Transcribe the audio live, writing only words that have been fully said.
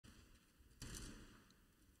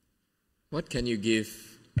What can you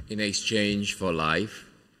give in exchange for life?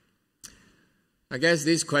 I guess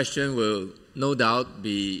this question will no doubt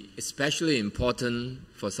be especially important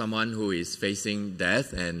for someone who is facing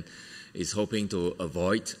death and is hoping to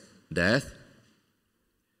avoid death.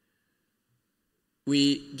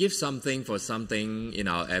 We give something for something in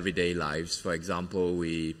our everyday lives. For example,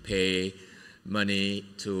 we pay money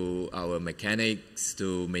to our mechanics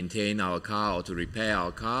to maintain our car or to repair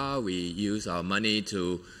our car. We use our money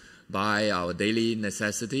to buy our daily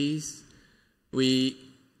necessities. We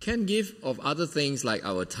can give of other things like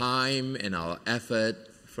our time and our effort,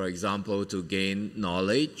 for example, to gain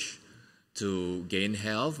knowledge, to gain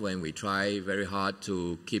health when we try very hard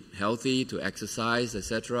to keep healthy, to exercise,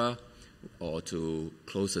 etc., or to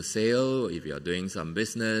close a sale if you are doing some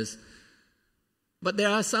business. But there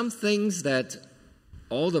are some things that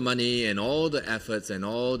all the money and all the efforts and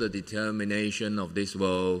all the determination of this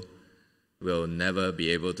world will never be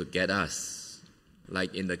able to get us.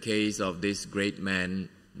 Like in the case of this great man,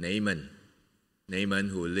 Naaman,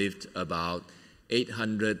 who lived about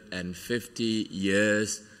 850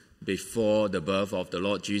 years before the birth of the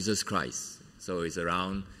Lord Jesus Christ. So it's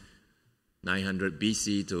around 900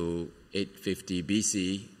 BC to 850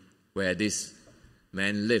 BC where this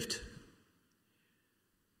man lived.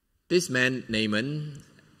 This man, Naaman,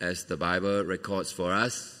 as the Bible records for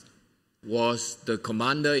us, was the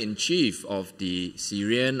commander-in-chief of the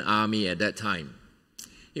Syrian army at that time.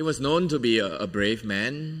 He was known to be a brave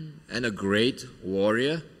man and a great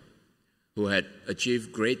warrior who had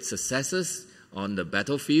achieved great successes on the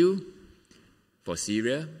battlefield for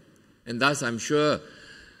Syria. And thus, I'm sure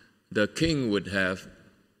the king would have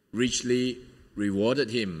richly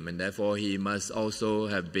rewarded him, and therefore he must also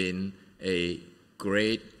have been a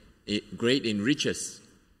great in riches.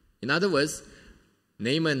 In other words,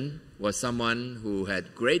 Naaman was someone who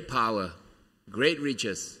had great power, great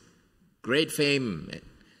riches, great fame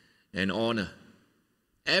and honor.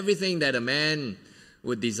 Everything that a man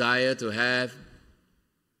would desire to have,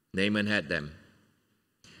 Naaman had them.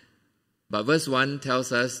 But verse 1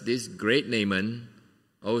 tells us this great Naaman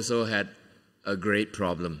also had a great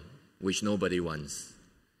problem, which nobody wants.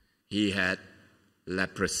 He had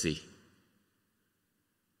leprosy.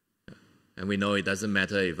 And we know it doesn't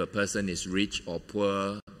matter if a person is rich or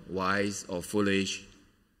poor, wise or foolish.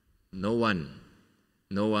 No one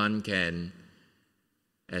can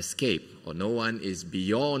escape, or no one is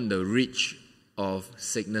beyond the reach of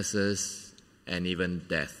sicknesses and even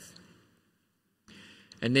death.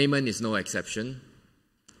 And Naaman is no exception.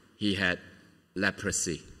 He had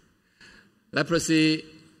leprosy. Leprosy,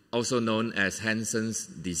 also known as Hansen's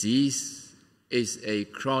disease, is a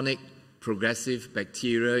chronic progressive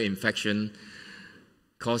bacterial infection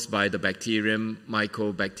caused by the bacterium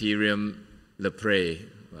Mycobacterium leprae.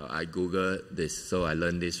 Well, I Googled this, so I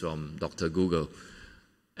learned this from Dr. Google.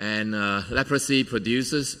 And leprosy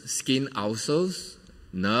produces skin ulcers,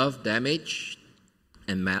 nerve damage,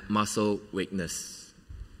 and muscle weakness.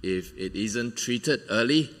 If it isn't treated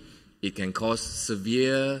early, it can cause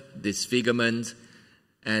severe disfigurement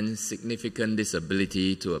and significant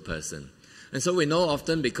disability to a person. And so we know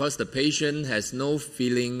often because the patient has no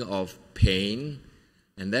feeling of pain,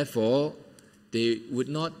 and therefore they would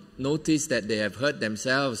not notice that they have hurt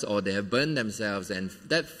themselves or they have burned themselves, and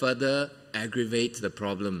that further aggravates the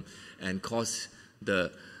problem and cause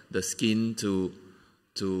the skin to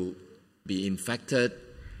be infected,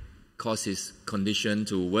 cause his condition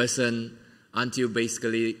to worsen until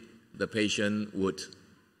basically the patient would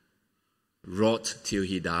rot till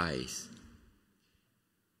he dies.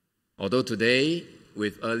 Although today,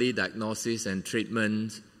 with early diagnosis and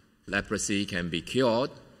treatment, leprosy can be cured,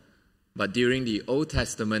 but during the Old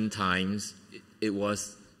Testament times, it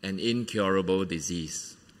was an incurable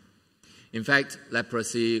disease. In fact,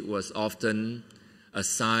 leprosy was often a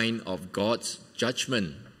sign of God's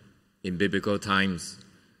judgment in biblical times,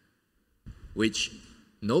 which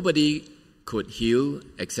nobody could heal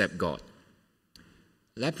except God.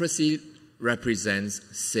 Leprosy represents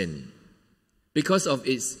sin because of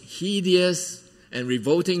its hideous and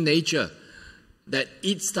revolting nature that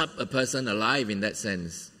eats up a person alive in that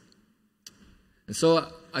sense. And so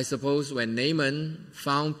I suppose when Naaman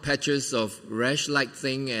found patches of rash-like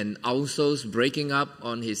thing and ulcers breaking up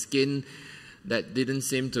on his skin that didn't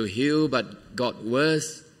seem to heal but got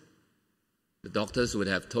worse, the doctors would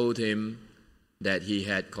have told him that he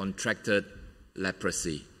had contracted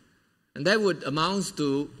leprosy. And that would amount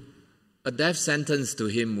to a death sentence to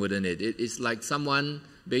him, wouldn't it? It's like someone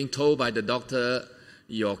being told by the doctor,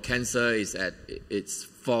 your cancer is at its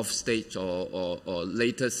fourth stage or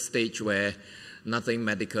latest stage where nothing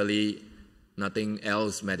medically Nothing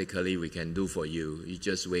else medically we can do for you. You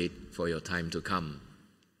just wait for your time to come.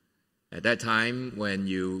 At that time, when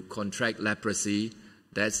you contract leprosy,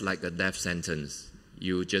 that's like a death sentence.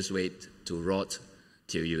 You just wait to rot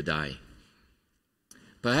till you die.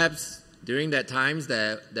 Perhaps during that time,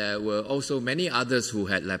 there were also many others who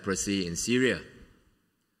had leprosy in Syria.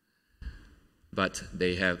 But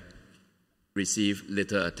they have received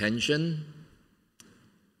little attention.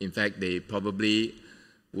 In fact, they probably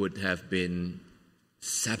would have been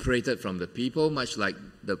separated from the people, much like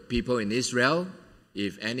the people in Israel.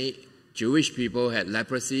 If any Jewish people had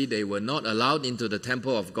leprosy, they were not allowed into the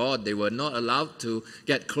temple of God. They were not allowed to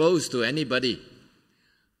get close to anybody.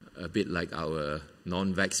 A bit like our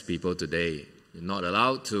non-vax people today. You're not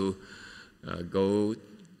allowed to go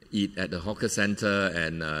eat at the hawker center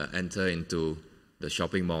and enter into the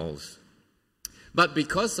shopping malls. But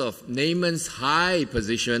because of Naaman's high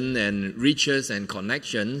position and riches and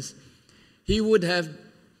connections, he would have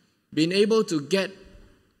been able to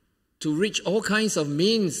reach all kinds of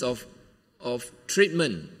means of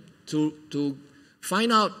treatment, to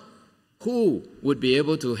find out who would be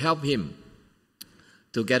able to help him,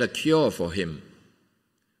 to get a cure for him.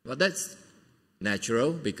 Well, that's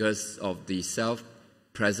natural because of the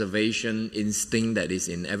self-preservation instinct that is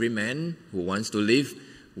in every man who wants to live.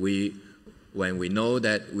 When we know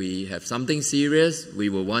that we have something serious, we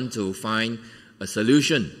will want to find a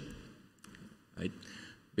solution. Right?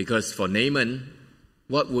 Because for Naaman,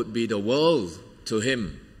 what would be the world to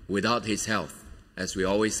him without his health? As we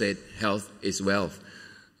always said, health is wealth.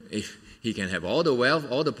 If he can have all the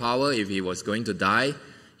wealth, all the power, if he was going to die,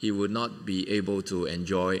 he would not be able to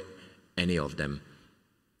enjoy any of them.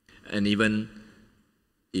 And even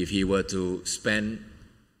if he were to spend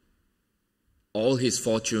all his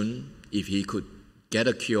fortune, if he could get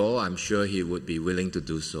a cure, I'm sure he would be willing to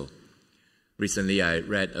do so. Recently, I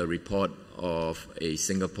read a report of a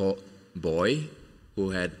Singapore boy who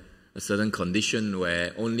had a certain condition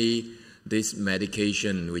where only this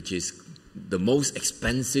medication, which is the most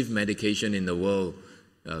expensive medication in the world,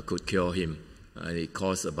 could cure him. It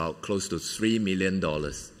cost about close to $3 million.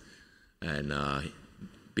 And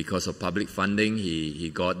because of public funding, he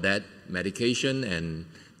got that medication, and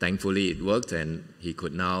thankfully it worked, and he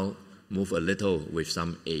could now move a little with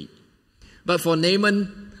some aid. But for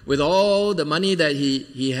Naaman, with all the money that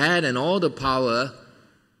he had and all the power,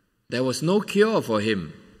 there was no cure for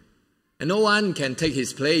him. And no one can take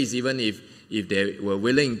his place, even if they were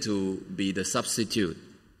willing to be the substitute.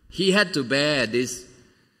 He had to bear this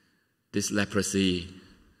leprosy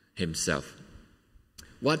himself.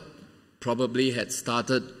 What probably had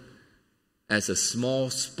started as a small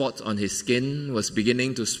spot on his skin was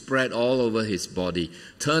beginning to spread all over his body,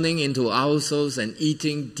 turning into ulcers and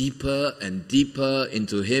eating deeper and deeper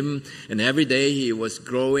into him. And every day he was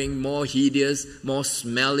growing more hideous, more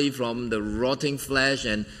smelly from the rotting flesh,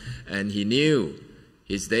 and he knew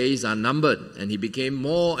his days are numbered, and he became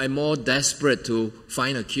more and more desperate to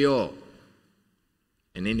find a cure.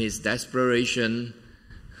 And in his desperation,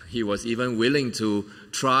 he was even willing to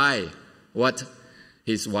try what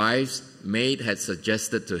his wife's maid had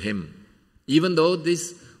suggested to him, even though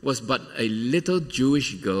this was but a little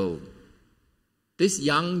Jewish girl. This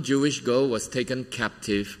young Jewish girl was taken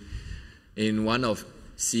captive in one of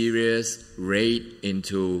Syria's raid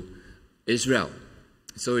into Israel.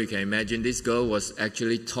 So you can imagine this girl was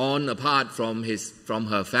actually torn apart from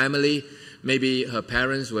her family. Maybe her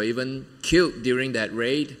parents were even killed during that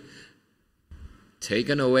raid,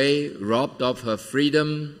 taken away, robbed of her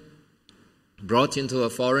freedom, brought into a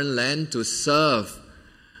foreign land to serve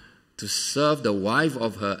the wife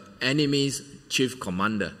of her enemy's chief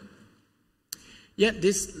commander. Yet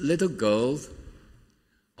this little girl,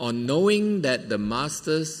 on knowing that the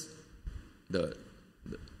master,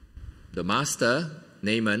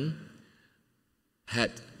 Naaman,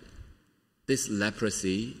 had this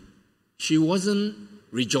leprosy, she wasn't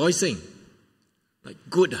rejoicing. Like,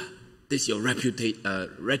 good, this is your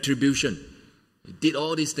retribution. You did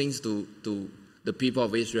all these things to the people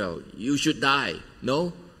of Israel. You should die.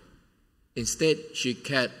 No. Instead, she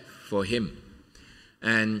cared for him.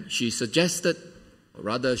 And she suggested, or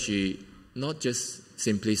rather she not just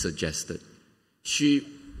simply suggested, she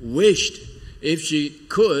wished if she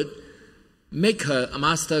could make her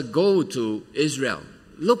master go to Israel,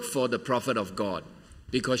 look for the prophet of God,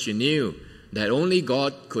 because she knew that only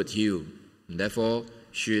God could heal. And therefore,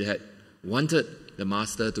 she had wanted the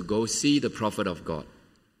master to go see the prophet of God.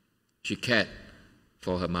 She cared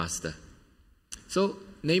for her master. So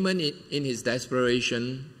Naaman, in his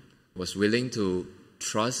desperation, was willing to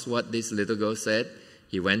trust what this little girl said.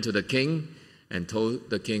 He went to the king and told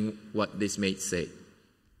the king what this maid said.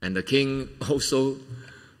 And the king also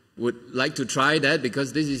would like to try that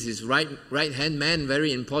because this is his right-hand man,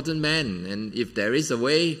 very important man. And if there is a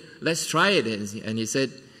way, let's try it. And he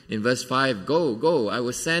said in verse 5, Go, I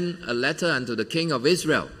will send a letter unto the king of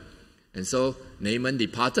Israel. And so Naaman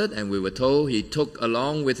departed, and we were told he took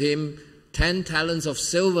along with him 10 talents of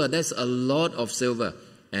silver. That's a lot of silver.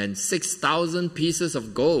 And 6,000 pieces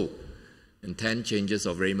of gold and 10 changes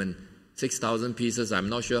of raiment. 6,000 pieces, I'm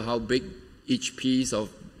not sure how big each piece of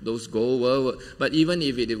those gold were, but even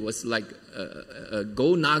if it was like a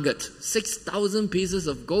gold nugget, 6,000 pieces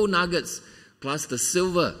of gold nuggets plus the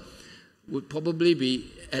silver would probably be,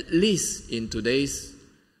 at least in today's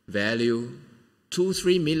value,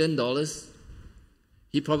 $2-3 million.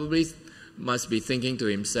 He probably must be thinking to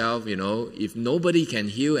himself, if nobody can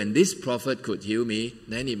heal and this prophet could heal me,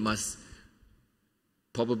 then it must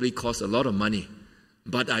probably cost a lot of money.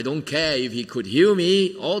 But I don't care. If he could heal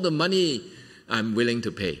me, all the money I'm willing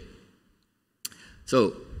to pay.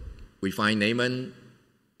 So we find Naaman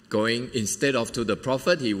going, instead of to the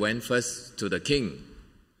prophet, he went first to the king.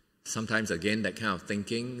 Sometimes again, that kind of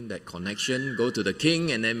thinking, that connection, go to the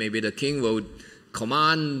king, and then maybe the king will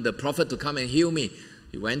command the prophet to come and heal me.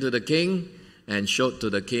 He went to the king and showed to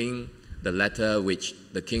the king the letter which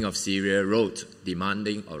the king of Syria wrote,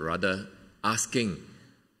 demanding, or rather asking,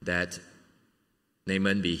 that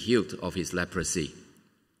Naaman be healed of his leprosy.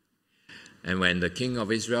 And when the king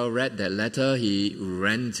of Israel read that letter, he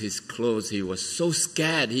rent his clothes. He was so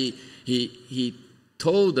scared. He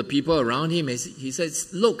told the people around him, he says,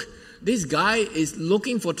 look, this guy is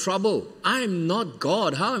looking for trouble. I am not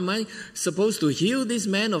God. How am I supposed to heal this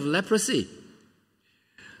man of leprosy?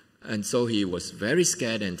 And so he was very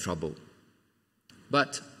scared and troubled.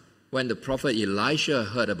 But when the prophet Elisha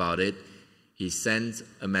heard about it, he sent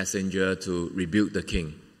a messenger to rebuke the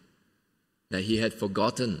king, that he had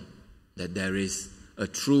forgotten that there is a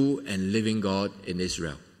true and living God in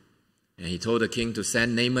Israel. And he told the king to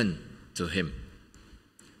send Naaman to him.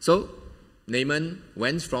 So Naaman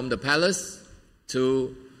went from the palace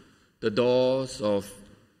to the doors of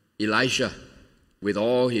Elisha with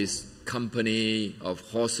all his company of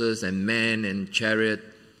horses and men and chariot.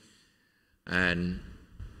 And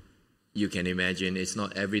you can imagine it's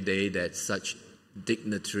not every day that such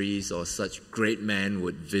dignitaries or such great men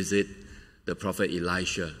would visit the prophet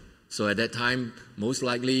Elisha. So at that time, most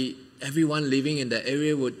likely everyone living in that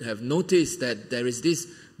area would have noticed that there is this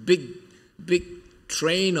big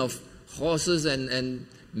train of horses and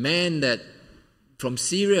men that from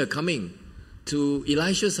Syria coming to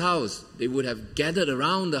Elisha's house. They would have gathered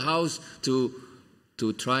around the house to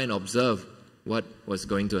try and observe what was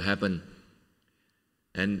going to happen.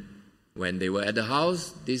 And when they were at the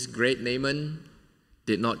house, this great Naaman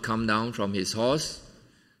did not come down from his horse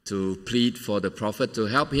to plead for the prophet to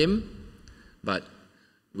help him. But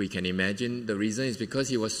we can imagine the reason is because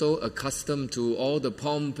he was so accustomed to all the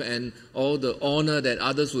pomp and all the honor that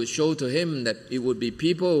others would show to him, that it would be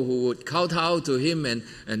people who would kowtow to him and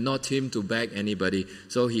not him to beg anybody.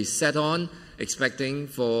 So he sat on expecting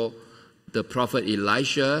for the prophet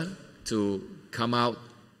Elisha to come out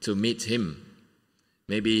to meet him.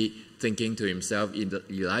 Maybe thinking to himself,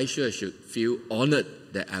 Elisha should feel honored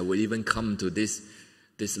that I would even come to this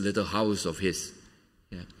little house of his.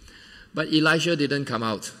 Yeah. But Elisha didn't come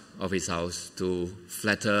out of his house to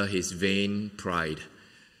flatter his vain pride.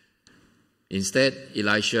 Instead,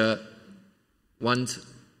 Elisha wants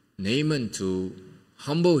Naaman to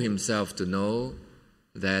humble himself to know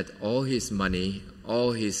that all his money,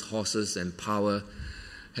 all his horses and power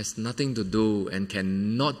has nothing to do and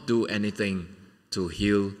cannot do anything to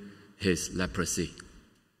heal his leprosy.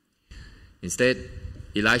 Instead,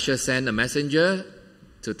 Elisha sent a messenger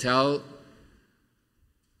to tell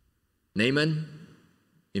Naaman,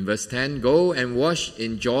 in verse 10, go and wash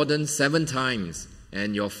in Jordan 7 times,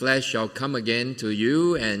 and your flesh shall come again to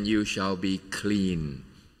you, and you shall be clean.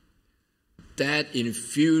 That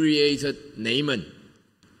infuriated Naaman.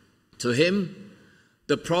 To him,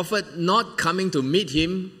 the prophet not coming to meet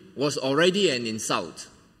him was already an insult.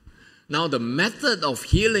 Now the method of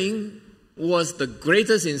healing was the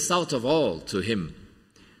greatest insult of all to him.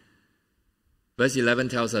 Verse 11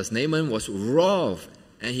 tells us Naaman was wroth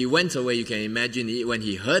and he went away. You can imagine when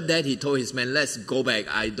he heard that, he told his men, let's go back.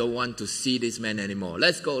 I don't want to see this man anymore.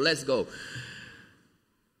 Let's go.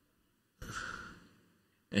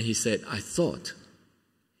 And he said, I thought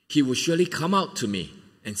he would surely come out to me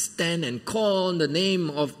and stand and call on the name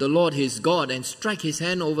of the Lord his God and strike his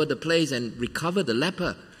hand over the place and recover the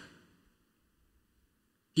leper.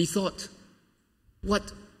 He thought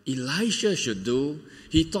what Elisha should do.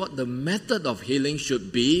 He thought the method of healing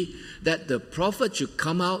should be that the prophet should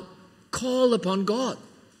come out, call upon God,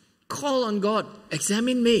 call on God,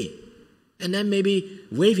 examine me, and then maybe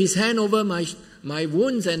wave his hand over my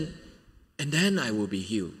wounds, and then I will be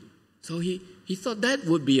healed. So he thought that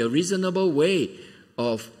would be a reasonable way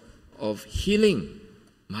of healing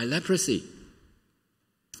my leprosy.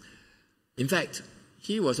 In fact,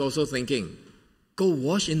 he was also thinking, go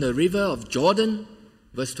wash in the river of Jordan.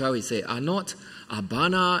 Verse 12, he said, are not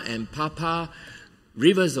Abana and Papa,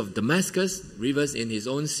 rivers of Damascus, rivers in his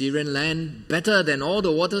own Syrian land, better than all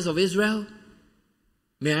the waters of Israel?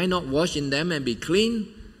 May I not wash in them and be clean?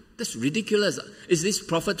 That's ridiculous. Is this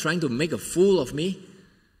prophet trying to make a fool of me?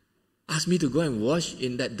 Ask me to go and wash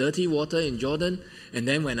in that dirty water in Jordan, and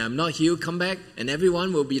then when I'm not healed, come back, and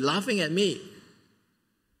everyone will be laughing at me.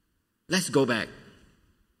 Let's go back.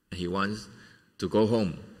 And he wants to go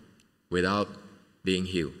home without being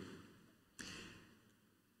healed.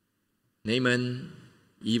 Naaman,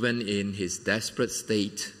 even in his desperate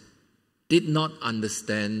state, did not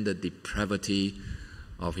understand the depravity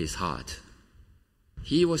of his heart.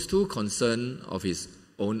 He was too concerned of his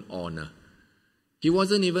own honor. He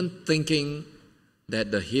wasn't even thinking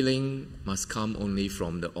that the healing must come only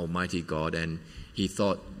from the Almighty God, and he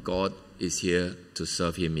thought God is here to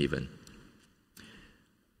serve him even.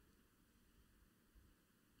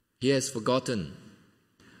 He has forgotten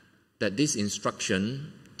that this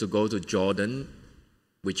instruction to go to Jordan,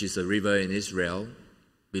 which is a river in Israel,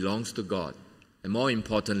 belongs to God. And more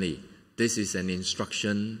importantly, this is an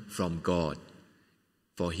instruction from God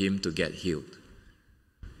for him to get healed.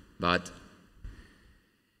 But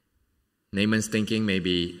Naaman's thinking may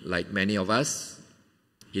be like many of us.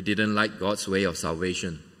 He didn't like God's way of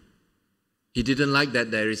salvation. He didn't like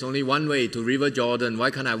that there is only one way to River Jordan.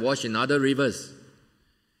 Why can't I wash in other rivers?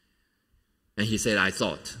 And he said, I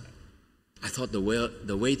thought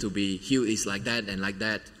the way to be healed is like that and like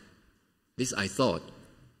that. This I thought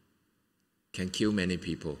can kill many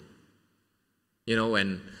people. You know,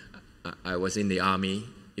 when I was in the army,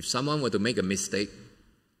 if someone were to make a mistake,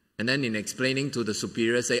 and then in explaining to the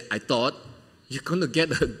superior, say, I thought, you're going to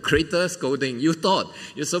get a greater scolding. You thought.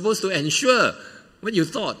 You're supposed to ensure what you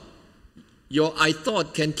thought. Your I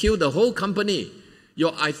thought can kill the whole company.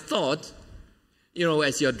 Your I thought, you know,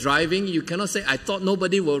 as you're driving, you cannot say, I thought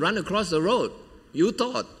nobody will run across the road. You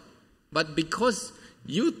thought. But because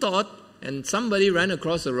you thought and somebody ran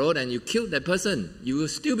across the road and you killed that person, you will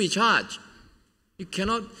still be charged. You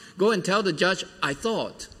cannot go and tell the judge, I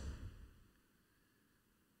thought.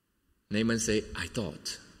 Naaman said, I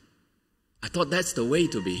thought that's the way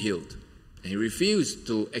to be healed. And he refused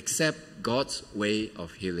to accept God's way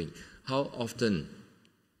of healing. How often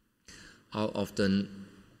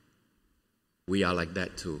we are like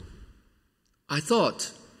that too. I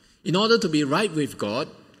thought, in order to be right with God,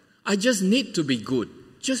 I just need to be good.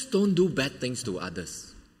 Just don't do bad things to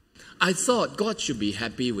others. I thought God should be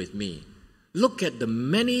happy with me. Look at the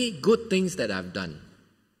many good things that I've done.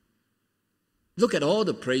 Look at all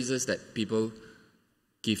the praises that people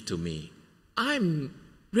give to me. I'm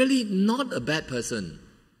really not a bad person.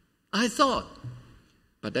 I thought.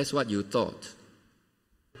 But that's what you thought.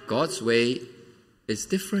 God's way is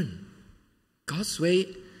different. God's way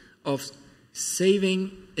of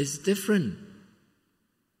saving is different.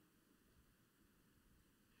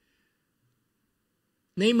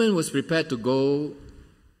 Naaman was prepared to go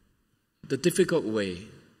the difficult way,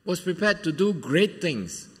 was prepared to do great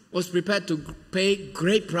things, was prepared to pay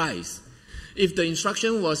great price. If the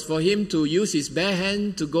instruction was for him to use his bare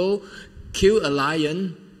hand to go kill a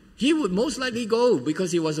lion, he would most likely go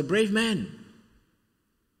because he was a brave man.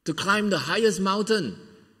 To climb the highest mountain,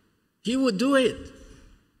 he would do it.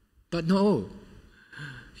 But no,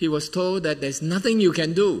 he was told that there's nothing you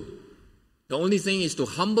can do. The only thing is to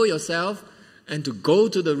humble yourself and to go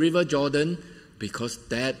to the River Jordan, because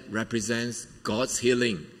that represents God's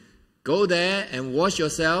healing. Go there and wash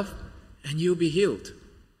yourself and you'll be healed.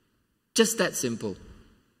 Just that simple.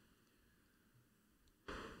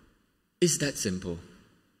 It's that simple.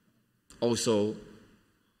 Also,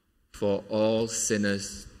 for all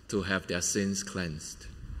sinners to have their sins cleansed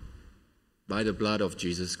by the blood of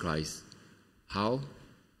Jesus Christ. How?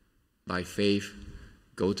 By faith,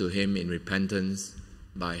 go to Him in repentance.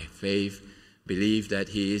 By faith, believe that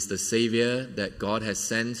He is the Savior that God has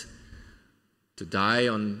sent to die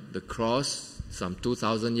on the cross some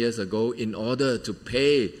 2,000 years ago in order to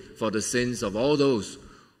pay for the sins of all those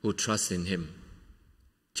who trust in Him.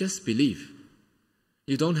 Just believe.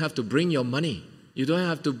 You don't have to bring your money. You don't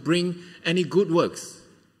have to bring any good works.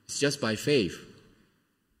 It's just by faith.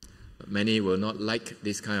 But many will not like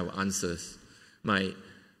this kind of answers. My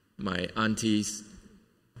aunties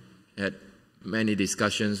had many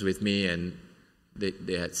discussions with me, and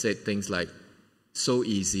they had said things like, So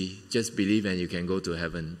easy. Just believe and you can go to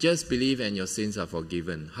heaven. Just believe and your sins are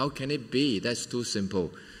forgiven. How can it be? That's too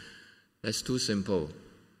simple. That's too simple.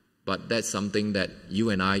 But that's something that you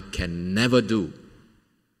and I can never do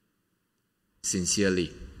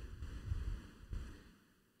sincerely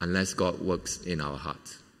unless God works in our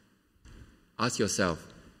hearts. Ask yourself,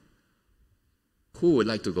 who would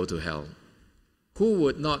like to go to hell? Who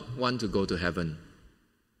would not want to go to heaven?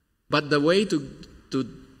 But the way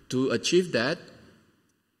to achieve that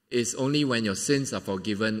is only when your sins are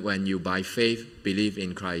forgiven, when you by faith believe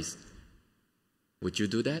in Christ. Would you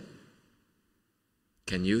do that?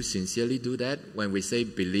 Can you sincerely do that? When we say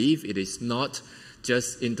believe, it is not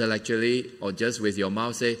just intellectually or just with your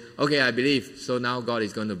mouth say, okay, I believe, so now God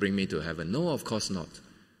is going to bring me to heaven. No, of course not.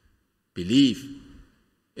 Believe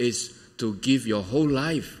is to give your whole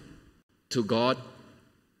life to God,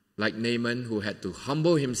 like Naaman, who had to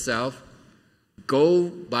humble himself, go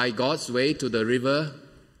by God's way to the river,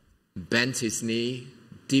 bend his knee,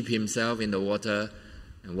 dip himself in the water,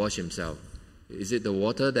 and wash himself. Is it the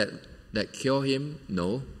water that cured him?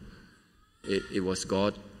 No. It was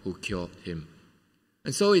God who cured him.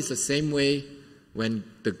 And so it's the same way when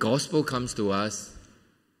the gospel comes to us,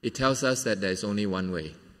 it tells us that there is only one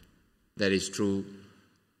way. That is through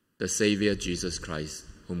the Savior Jesus Christ,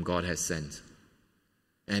 whom God has sent.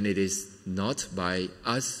 And it is not by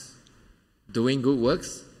us doing good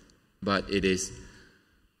works, but it is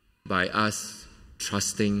by us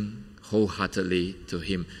trusting wholeheartedly to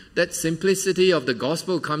Him. That simplicity of the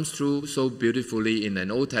gospel comes through so beautifully in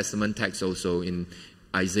an Old Testament text also, in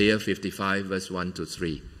Isaiah 55 verse 1 to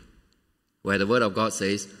 3, where the word of God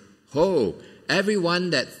says, Ho,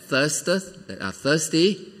 everyone that thirsteth, that are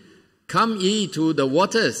thirsty, come ye to the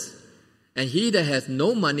waters, and he that hath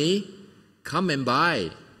no money, come and buy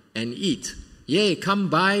and eat. Yea, come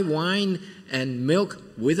buy wine and milk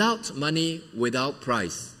without money, without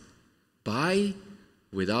price. Buy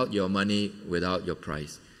without your money, without your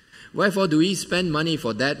price. Wherefore do ye spend money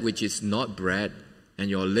for that which is not bread, and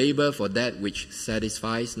your labor for that which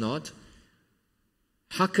satisfies not?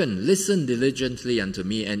 Hearken, listen diligently unto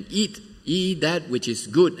me, and eat ye that which is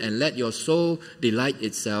good, and let your soul delight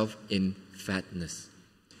itself in fatness.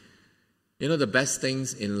 You know, the best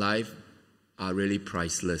things in life are really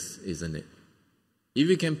priceless, isn't it? If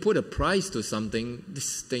you can put a price to something,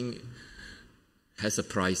 this thing has a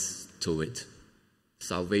price to it.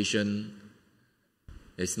 Salvation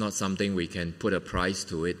is not something we can put a price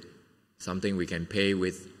to it, something we can pay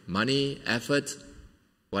with money, effort,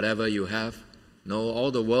 whatever you have. No, all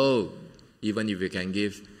the world, even if you can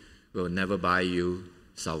give, will never buy you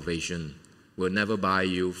salvation, will never buy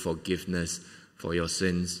you forgiveness for your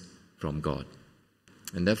sins from God.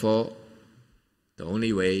 And therefore, the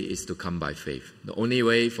only way is to come by faith. The only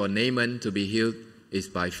way for Naaman to be healed is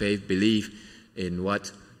by faith, believe in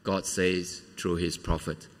what God says through his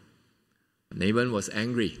prophet. Naaman was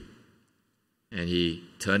angry and he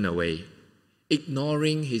turned away,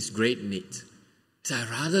 ignoring his great need. He said, I'd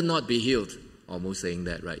rather not be healed. Almost saying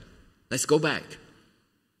that, right? Let's go back.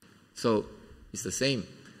 So it's the same.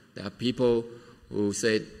 There are people who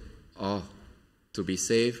said, oh, to be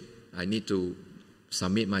saved, I need to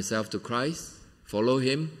submit myself to Christ, follow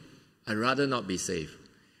Him. I'd rather not be saved.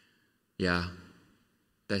 Yeah,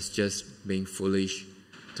 that's just being foolish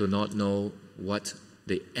to not know what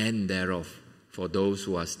the end thereof for those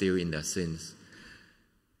who are still in their sins.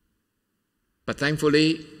 But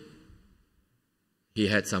thankfully, he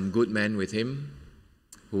had some good men with him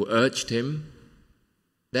who urged him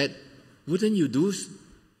that, wouldn't you do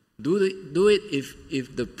it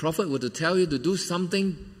if the prophet were to tell you to do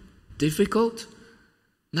something difficult?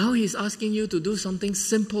 Now he's asking you to do something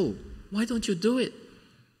simple. Why don't you do it?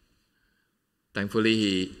 Thankfully,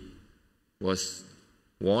 he was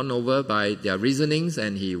won over by their reasonings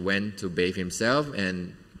and he went to bathe himself,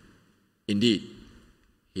 and indeed,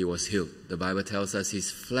 he was healed. The Bible tells us his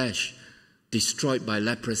flesh, destroyed by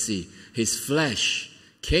leprosy, his flesh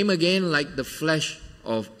came again like the flesh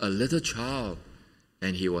of a little child,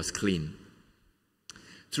 and he was clean.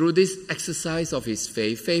 Through this exercise of his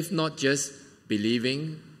faith, faith not just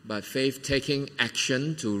believing, but faith taking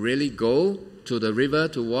action to really go to the river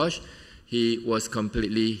to wash, he was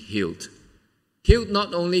completely healed. Healed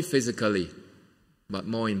not only physically, but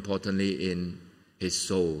more importantly in his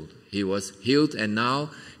soul. He was healed, and now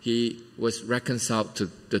he was reconciled to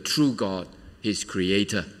the true God, his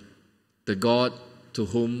Creator, the God to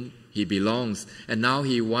whom he belongs. And now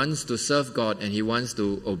he wants to serve God and he wants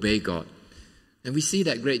to obey God. And we see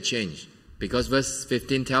that great change, because verse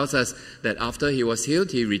 15 tells us that after he was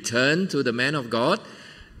healed, he returned to the man of God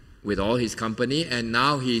with all his company, and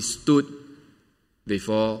now he stood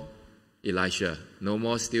before Elisha. No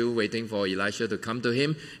more still waiting for Elisha to come to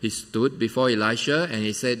him. He stood before Elisha and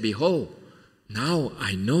he said, "Behold, now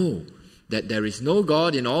I know that there is no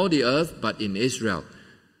God in all the earth but in Israel.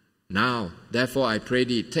 Now, therefore, I pray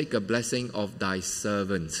thee, take a blessing of thy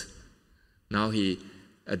servant." Now he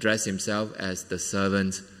addressed himself as the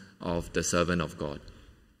servant of God.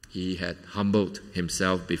 He had humbled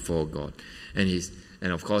himself before God. And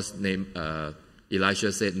of course,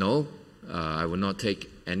 Elisha said, "No, I will not take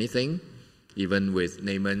anything." Even with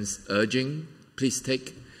Naaman's urging, "Please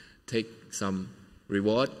take some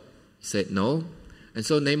reward." He said, "No." And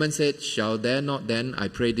so Naaman said, "Shall there not then, I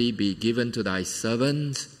pray thee, be given to thy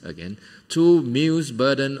servant," again, 2 mules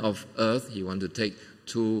burden of earth. He wanted to take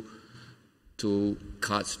two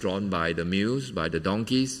carts drawn by the mules, by the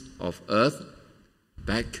donkeys of earth,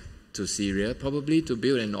 back to Syria, probably to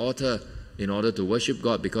build an altar in order to worship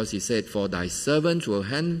God, because he said, "For thy servant will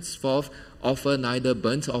henceforth offer neither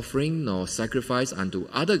burnt offering nor sacrifice unto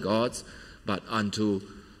other gods, but unto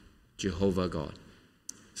Jehovah God."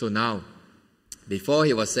 So now, before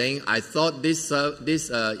he was saying, "I thought this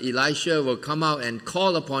Elisha will come out and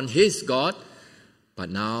call upon his God," but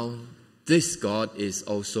now this God is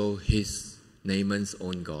also Naaman's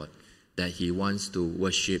own God, that he wants to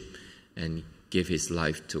worship and give his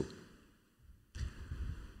life to.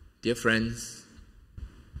 Dear friends,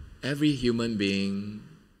 every human being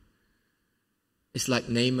is like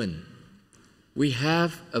Naaman. We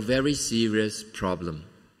have a very serious problem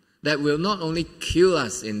that will not only kill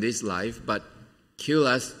us in this life, but kill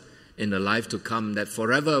us in the life to come, that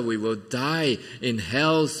forever we will die in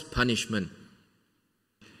hell's punishment.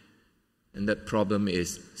 And that problem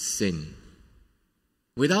is sin.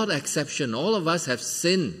 Without exception, all of us have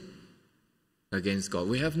sinned against God.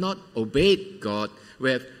 We have not obeyed God.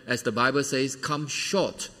 We have, as the Bible says, come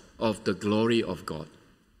short of the glory of God.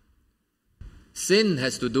 Sin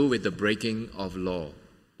has to do with the breaking of law,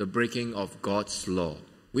 the breaking of God's law.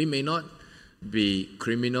 We may not be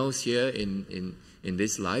criminals here in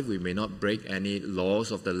this life. We may not break any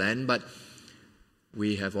laws of the land, but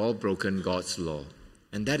we have all broken God's law.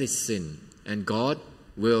 And that is sin. And God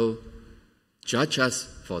will judge us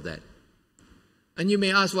for that. And you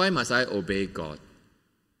may ask, why must I obey God?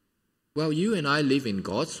 Well, you and I live in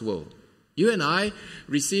God's world. You and I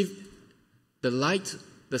receive the light,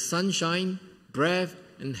 the sunshine, breath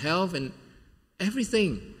and health and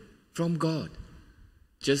everything from God.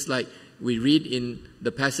 Just like we read in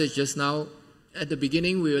the passage just now, at the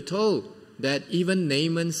beginning we were told that even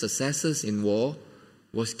Naaman's successes in war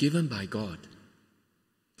was given by God.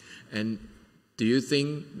 And do you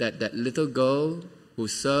think that that little girl who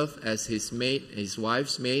served as his maid, his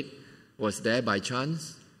wife's maid, was there by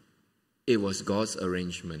chance? It was God's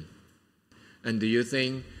arrangement. And do you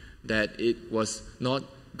think that it was not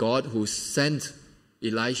God who sent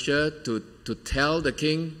Elisha to tell the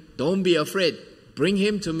king, "Don't be afraid, bring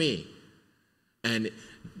him to me"? And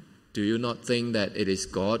do you not think that it is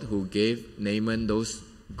God who gave Naaman those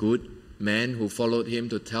good men who followed him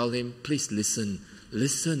to tell him, "Please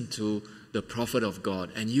listen to the prophet of God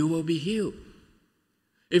and you will be healed"?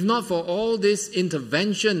 If not for all this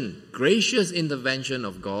intervention, gracious intervention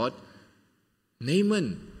of God,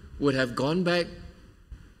 Naaman would have gone back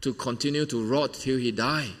to continue to rot till he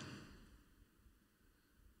died.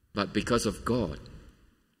 But because of God,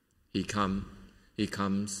 he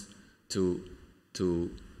comes to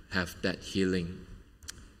have that healing.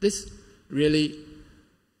 This really,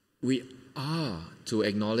 we are to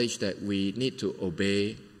acknowledge that we need to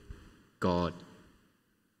obey God,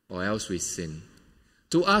 or else we sin.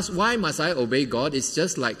 To ask, why must I obey God, is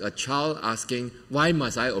just like a child asking, why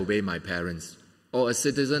must I obey my parents? Or a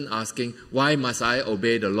citizen asking, why must I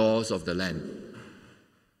obey the laws of the land?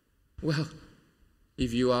 Well,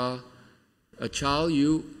 if you are a child,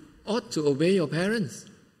 you ought to obey your parents.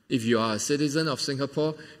 If you are a citizen of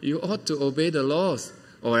Singapore, you ought to obey the laws,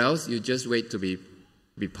 or else you just wait to be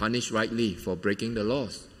punished rightly for breaking the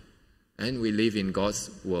laws. And we live in God's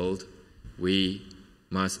world. We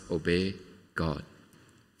must obey God.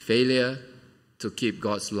 Failure to keep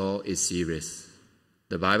God's law is serious.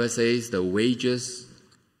 The Bible says the wages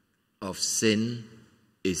of sin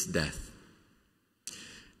is death.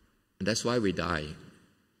 And that's why we die.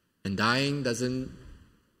 And dying doesn't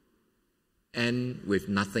end with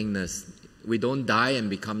nothingness. We don't die and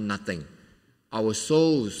become nothing. Our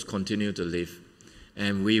souls continue to live,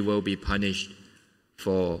 and we will be punished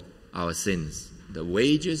for our sins. The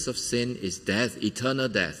wages of sin is death, eternal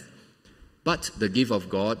death. But the gift of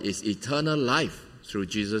God is eternal life through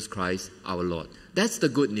Jesus Christ our Lord. That's the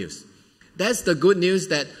good news. That's the good news,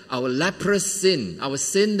 that our leprous sin, our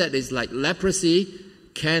sin that is like leprosy,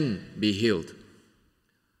 can be healed.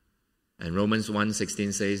 And Romans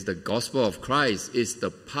 1:16 says, the gospel of Christ is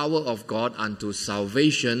the power of God unto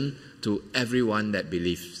salvation to everyone that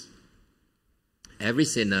believes. Every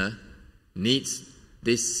sinner needs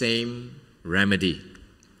this same remedy.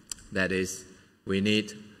 That is, we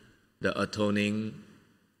need the atoning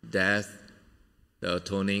death,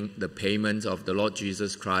 the payment of the Lord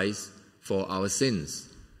Jesus Christ for our sins,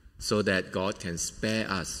 so that God can spare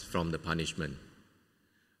us from the punishment.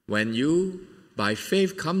 When you, by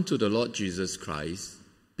faith, come to the Lord Jesus Christ,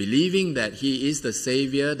 believing that He is the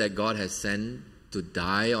Savior that God has sent to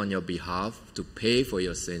die on your behalf, to pay for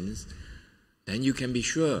your sins, then you can be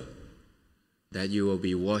sure that you will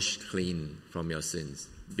be washed clean from your sins,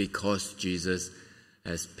 because Jesus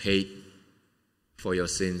has paid for your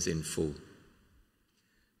sins in full.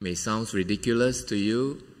 May sound ridiculous to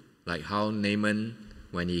you, like how Naaman,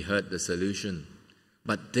 when he heard the solution.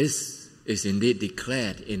 But this is indeed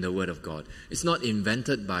declared in the Word of God. It's not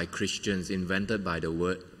invented by Christians, invented by the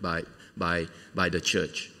Word, by the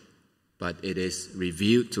church, but it is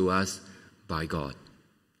revealed to us by God.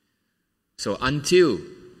 So until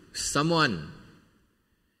someone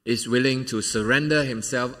is willing to surrender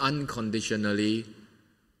himself unconditionally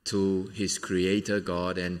to his Creator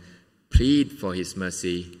God and plead for His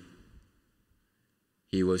mercy,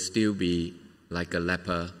 he will still be like a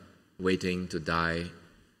leper waiting to die,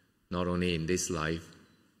 not only in this life,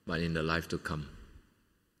 but in the life to come.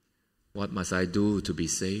 What must I do to be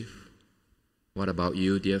saved? What about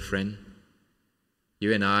you, dear friend?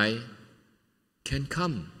 You and I can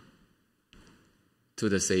come to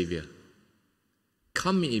the Savior.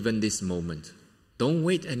 Come even this moment. Don't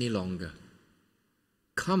wait any longer.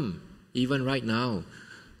 Come even right now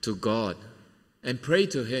to God and pray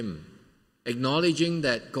to Him, acknowledging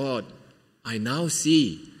that, God, I now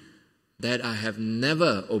see that I have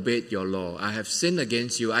never obeyed your law. I have sinned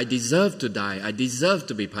against you. I deserve to die. I deserve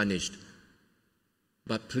to be punished.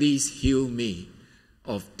 But please heal me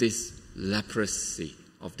of this leprosy,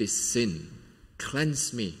 of this sin.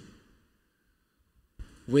 Cleanse me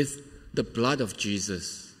with the blood of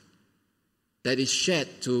Jesus that is shed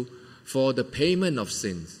for the payment of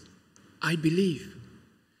sins. I believe.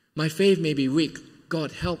 My faith may be weak.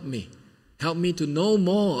 God, help me. Help me to know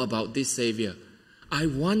more about this Savior. I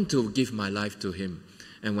want to give my life to Him.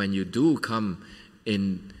 And when you do come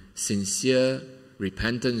in sincere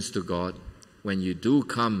repentance to God, when you do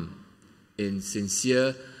come in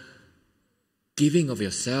sincere giving of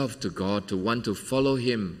yourself to God, to want to follow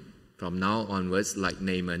Him from now onwards, like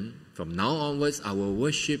Naaman, from now onwards I will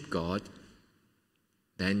worship God,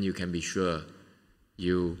 then you can be sure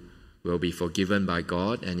you will be forgiven by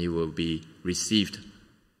God and you will be received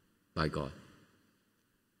by God.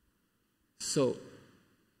 So,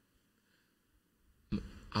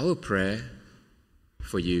 our prayer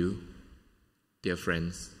for you, dear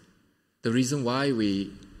friends, the reason why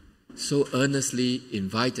we so earnestly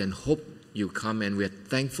invite and hope you come, and we're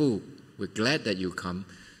thankful, we're glad that you come,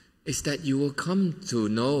 is that you will come to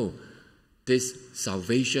know this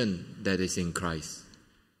salvation that is in Christ.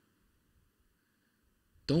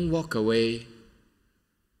 Don't walk away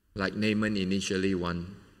like Naaman initially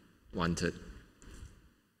wanted.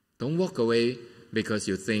 Don't walk away because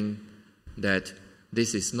you think that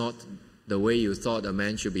this is not the way you thought a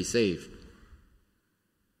man should be saved.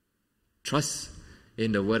 Trust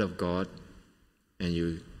in the Word of God and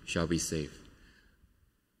you shall be saved.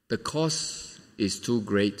 The cost is too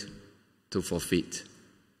great to forfeit.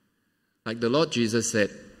 Like the Lord Jesus said,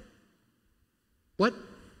 what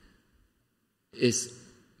is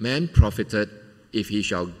man profited if he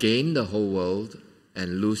shall gain the whole world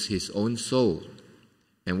and lose his own soul?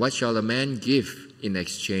 And what shall a man give in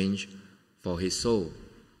exchange for his soul?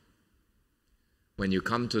 When you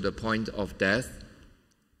come to the point of death,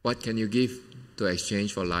 what can you give to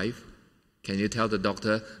exchange for life? Can you tell the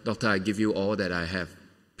doctor, Doctor, I give you all that I have.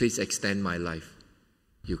 Please extend my life.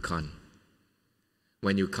 You can't.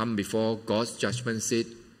 When you come before God's judgment seat,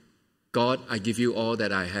 God, I give you all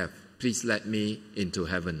that I have. Please let me into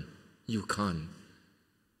heaven. You can't.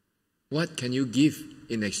 What can you give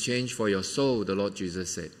in exchange for your soul, the Lord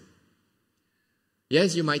Jesus said.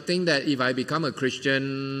 Yes, you might think that if I become a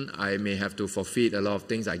Christian, I may have to forfeit a lot of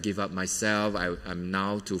things. I give up myself. I'm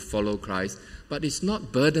now to follow Christ. But it's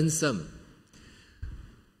not burdensome.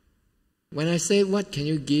 When I say, what can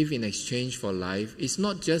you give in exchange for life? It's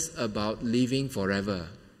not just about living forever.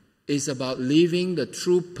 It's about living the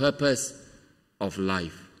true purpose of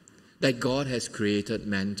life that God has created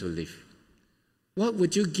man to live. What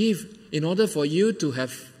would you give in order for you to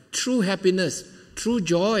have true happiness, true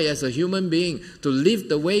joy as a human being, to live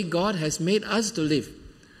the way God has made us to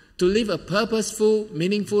live a purposeful,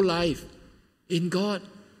 meaningful life in God?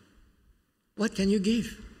 What can you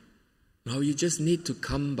give? No, you just need to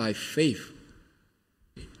come by faith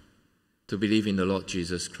to believe in the Lord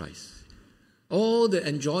Jesus Christ. All the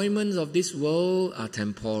enjoyments of this world are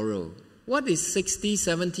temporal. What is 60,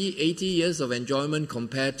 70, 80 years of enjoyment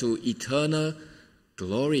compared to eternal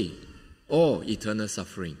glory or eternal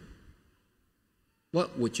suffering?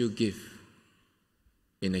 What would you give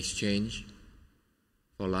in exchange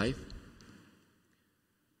for life?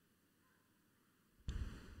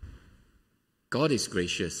 God is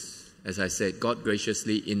gracious. As I said, God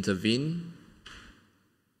graciously intervened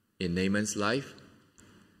in Naaman's life.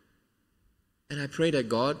 And I pray that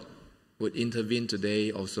God would intervene today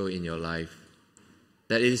also in your life.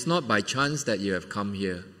 That it is not by chance that you have come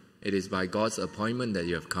here. It is by God's appointment that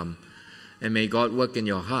you have come. And may God work in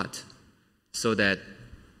your heart so that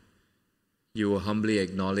you will humbly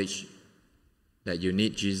acknowledge that you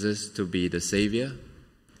need Jesus to be the Savior,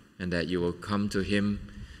 and that you will come to Him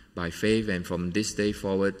by faith, and from this day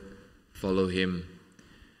forward follow Him,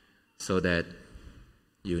 so that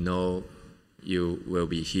you know you will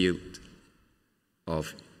be healed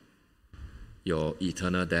of your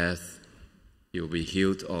eternal death. You will be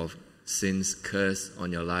healed of sin's curse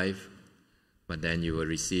on your life, but then you will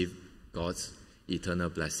receive God's eternal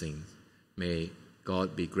blessings. May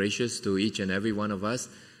God be gracious to each and every one of us,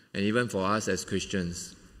 and even for us as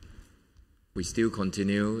Christians. We still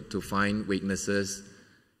continue to find weaknesses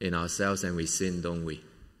in ourselves and we sin, don't we?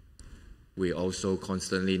 We also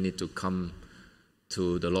constantly need to come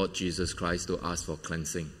to the Lord Jesus Christ to ask for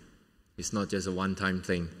cleansing. It's not just a one-time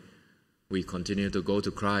thing. We continue to go to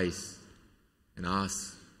Christ and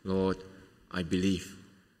ask, Lord, I believe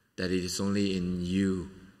that it is only in you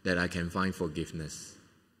that I can find forgiveness.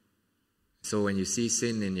 So when you see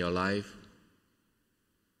sin in your life,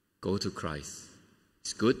 go to Christ.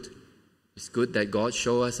 It's good. It's good that God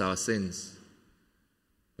shows us our sins.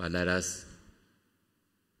 But let us,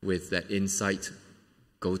 with that insight,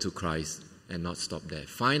 go to Christ and not stop there.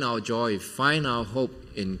 Find our joy, find our hope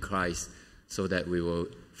in Christ, so that we will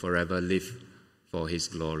forever live for His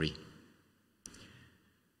glory.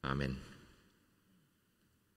 Amen.